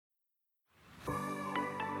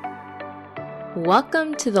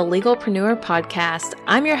Welcome to the Legalpreneur Podcast.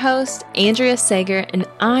 I'm your host, Andrea Sager, and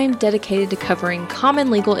I'm dedicated to covering common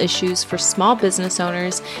legal issues for small business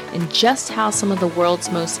owners and just how some of the world's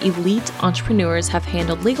most elite entrepreneurs have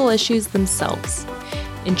handled legal issues themselves.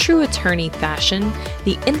 In true attorney fashion,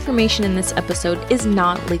 the information in this episode is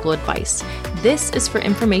not legal advice. This is for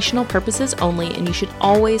informational purposes only, and you should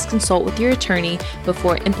always consult with your attorney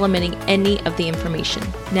before implementing any of the information.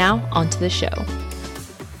 Now, on to the show.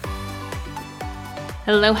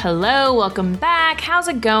 Hello, welcome back. How's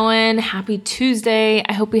it going? Happy Tuesday.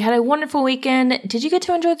 I hope you had a wonderful weekend. Did you get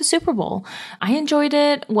to enjoy the Super Bowl? I enjoyed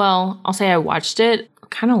it. Well, I'll say I watched it.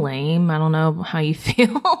 Kind of lame. I don't know how you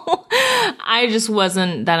feel. I just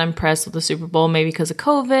wasn't that impressed with the Super Bowl, maybe because of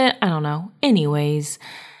COVID. I don't know. Anyways,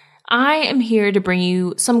 I am here to bring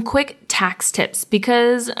you some quick tax tips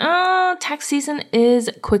because tax season is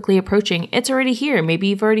quickly approaching. It's already here. Maybe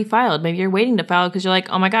you've already filed. Maybe you're waiting to file because you're like,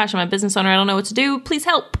 oh my gosh, I'm a business owner. I don't know what to do. Please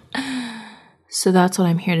help. So that's what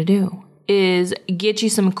I'm here to do, is get you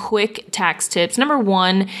some quick tax tips. Number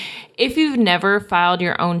one, if you've never filed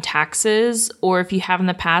your own taxes, or if you have in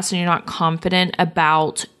the past and you're not confident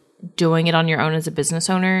about doing it on your own as a business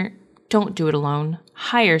owner, don't do it alone.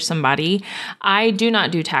 Hire somebody. I do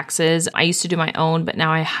not do taxes. I used to do my own, but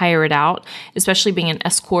now I hire it out. Especially being an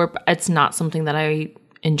S Corp, it's not something that I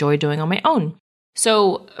enjoy doing on my own.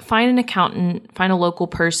 So find an accountant, find a local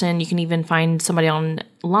person. You can even find somebody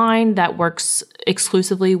online that works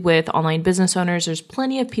exclusively with online business owners. There's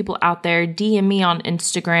plenty of people out there. DM me on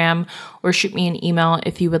Instagram or shoot me an email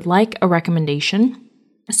if you would like a recommendation.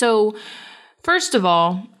 So first of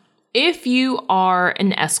all, if you are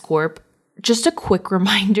an S Corp, just a quick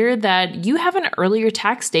reminder that you have an earlier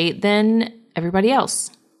tax date than everybody else,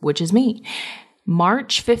 which is me.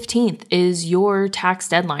 March 15th is your tax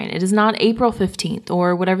deadline. It is not April 15th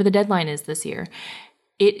or whatever the deadline is this year.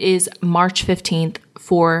 It is March 15th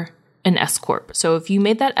for an S Corp. So if you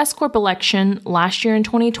made that S Corp election last year in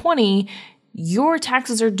 2020, your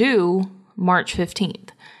taxes are due March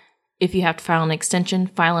 15th. If you have to file an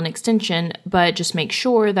extension, but just make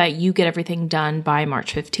sure that you get everything done by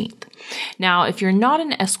March 15th. Now, if you're not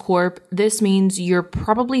an S Corp, this means you're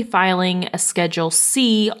probably filing a Schedule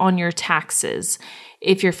C on your taxes.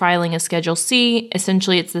 If you're filing a Schedule C,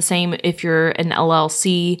 essentially it's the same if you're an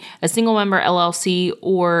LLC, a single member LLC,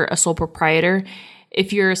 or a sole proprietor.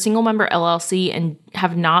 If you're a single member LLC and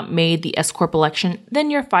have not made the S Corp election, then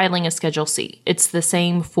you're filing a Schedule C. It's the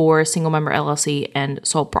same for single member LLC and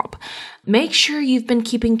sole prop. Make sure you've been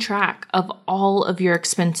keeping track of all of your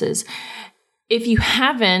expenses. If you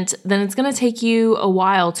haven't, then it's going to take you a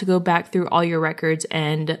while to go back through all your records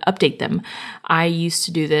and update them. I used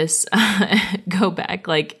to do this, go back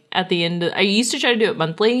like at the end. I used to try to do it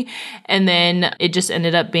monthly, and then it just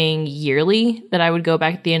ended up being yearly that I would go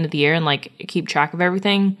back at the end of the year and like keep track of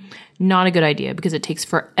everything. Not a good idea because it takes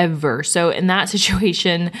forever. So in that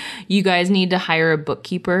situation, you guys need to hire a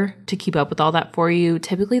bookkeeper to keep up with all that for you.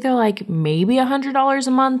 Typically, they're like maybe $100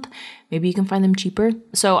 a month. Maybe you can find them cheaper.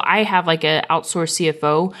 So I have like an outsourced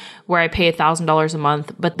CFO where I pay $1,000 a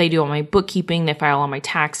month, but they do all my bookkeeping. They file all my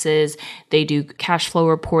taxes. They do cash flow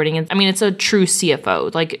reporting. And I mean, it's a true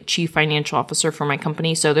CFO, like chief financial officer for my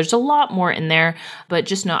company. So there's a lot more in there, but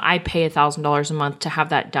just know I pay $1,000 a month to have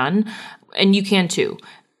that done. And you can too,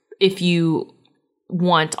 if you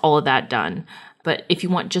want all of that done. But if you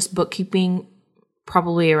want just bookkeeping,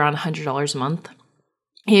 probably around $100 a month.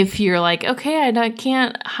 If you're like, okay, I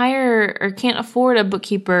can't hire or can't afford a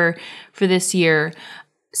bookkeeper for this year,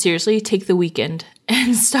 seriously, take the weekend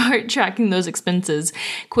and start tracking those expenses.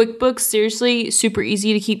 QuickBooks, seriously, super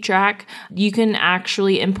easy to keep track. You can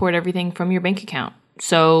actually import everything from your bank account.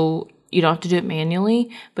 So you don't have to do it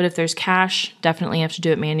manually, but if there's cash, definitely have to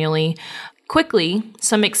do it manually. Quickly,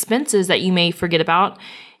 some expenses that you may forget about,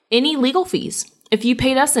 any legal fees. If you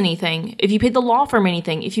paid us anything, if you paid the law firm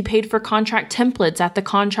anything, if you paid for contract templates at the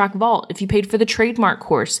Contract Vault, if you paid for the trademark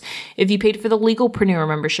course, if you paid for the Legalpreneur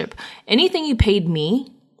membership, anything you paid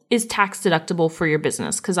me is tax deductible for your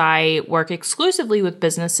business because I work exclusively with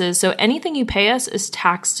businesses. So anything you pay us is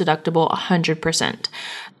tax deductible 100%.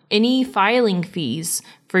 Any filing fees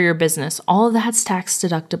for your business, all of that's tax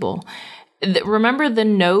deductible. Remember the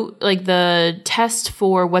note, like the test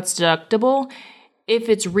for what's deductible. If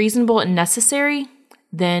it's reasonable and necessary,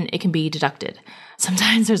 then it can be deducted.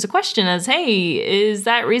 Sometimes there's a question as, hey, is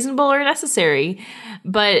that reasonable or necessary?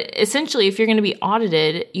 But essentially, if you're going to be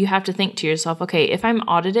audited, you have to think to yourself, okay, if I'm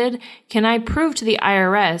audited, can I prove to the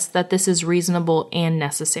IRS that this is reasonable and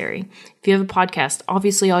necessary? If you have a podcast,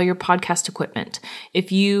 obviously all your podcast equipment.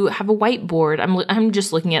 If you have a whiteboard, I'm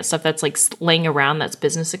just looking at stuff that's like laying around, that's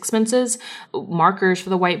business expenses, markers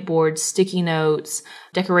for the whiteboard, sticky notes,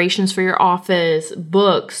 decorations for your office,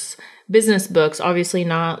 books, business books, obviously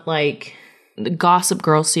not like the Gossip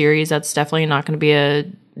Girl series. That's definitely not going to be a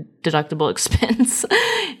deductible expense.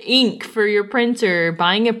 Ink for your printer,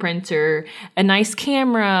 buying a printer, a nice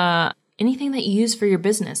camera, anything that you use for your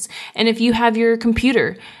business. And if you have your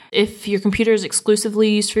computer, if your computer is exclusively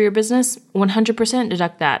used for your business, 100%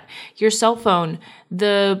 deduct that. Your cell phone,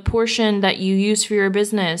 the portion that you use for your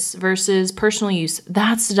business versus personal use,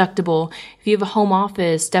 that's deductible. If you have a home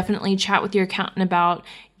office, definitely chat with your accountant about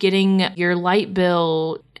getting your light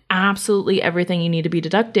bill, absolutely everything you need to be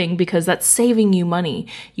deducting, because that's saving you money.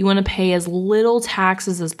 You want to pay as little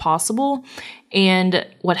taxes as possible. And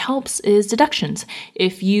what helps is deductions.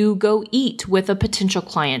 If you go eat with a potential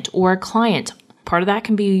client or a client, part of that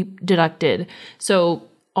can be deducted. So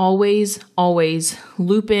always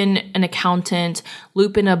loop in an accountant,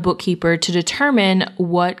 loop in a bookkeeper to determine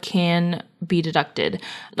what can be deducted.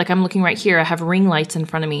 Like I'm looking right here, I have ring lights in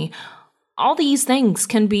front of me. All these things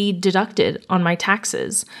can be deducted on my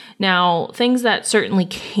taxes. Now, things that certainly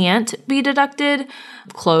can't be deducted,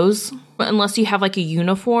 clothes, unless you have like a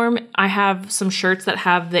uniform. I have some shirts that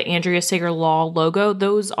have the Andrea Sager Law logo.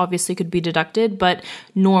 Those obviously could be deducted, but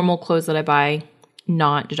normal clothes that I buy,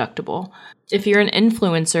 not deductible. If you're an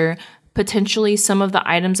influencer, potentially some of the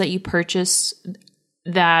items that you purchase,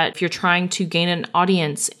 that if you're trying to gain an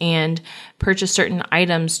audience and purchase certain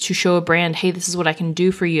items to show a brand, hey, this is what I can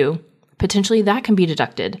do for you, potentially that can be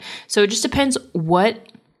deducted. So it just depends what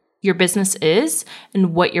your business is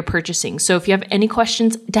and what you're purchasing. So if you have any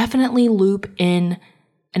questions, definitely loop in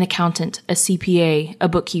an accountant, a CPA, a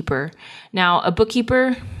bookkeeper. Now, a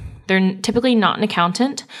bookkeeper, they're typically not an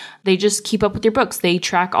accountant. They just keep up with your books. They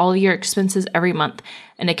track all of your expenses every month.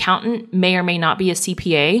 An accountant may or may not be a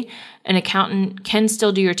CPA. An accountant can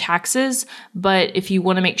still do your taxes, but if you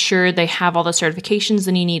want to make sure they have all the certifications,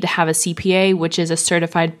 then you need to have a CPA, which is a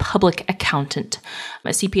certified public accountant. A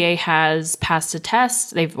CPA has passed a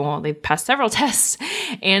test. They've passed several tests,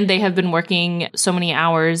 and they have been working so many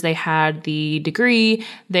hours. They had the degree.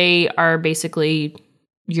 They are basically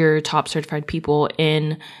your top certified people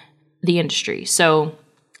in the industry. So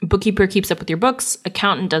bookkeeper keeps up with your books.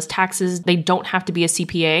 Accountant does taxes. They don't have to be a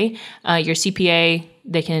CPA. Your CPA,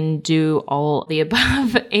 they can do all the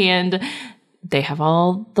above, and they have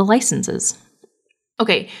all the licenses.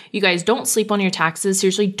 Okay, you guys, don't sleep on your taxes.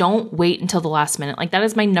 Seriously, don't wait until the last minute. Like, that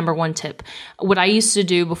is my number one tip. What I used to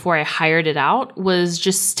do before I hired it out was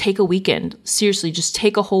just take a weekend. Seriously, just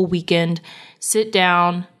take a whole weekend, sit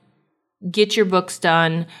down, get your books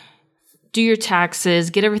done, do your taxes,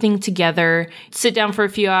 get everything together, sit down for a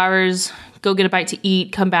few hours, go get a bite to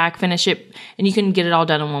eat, come back, finish it, and you can get it all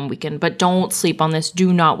done in one weekend. But don't sleep on this.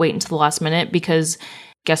 Do not wait until the last minute, because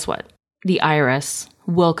guess what? The IRS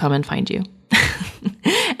will come and find you.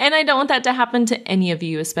 And I don't want that to happen to any of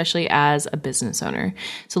you, especially as a business owner.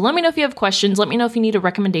 So let me know if you have questions. Let me know if you need a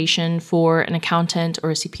recommendation for an accountant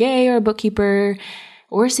or a CPA or a bookkeeper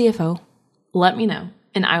or a CFO. Let me know,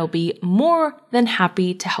 and I will be more than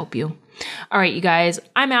happy to help you. All right, you guys,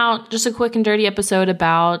 I'm out. Just a quick and dirty episode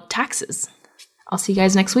about taxes. I'll see you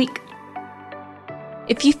guys next week.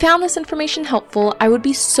 If you found this information helpful, I would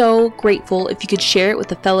be so grateful if you could share it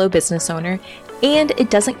with a fellow business owner, and it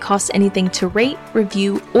doesn't cost anything to rate,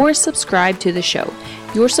 review, or subscribe to the show.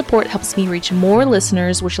 Your support helps me reach more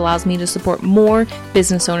listeners, which allows me to support more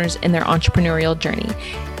business owners in their entrepreneurial journey.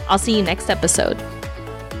 I'll see you next episode.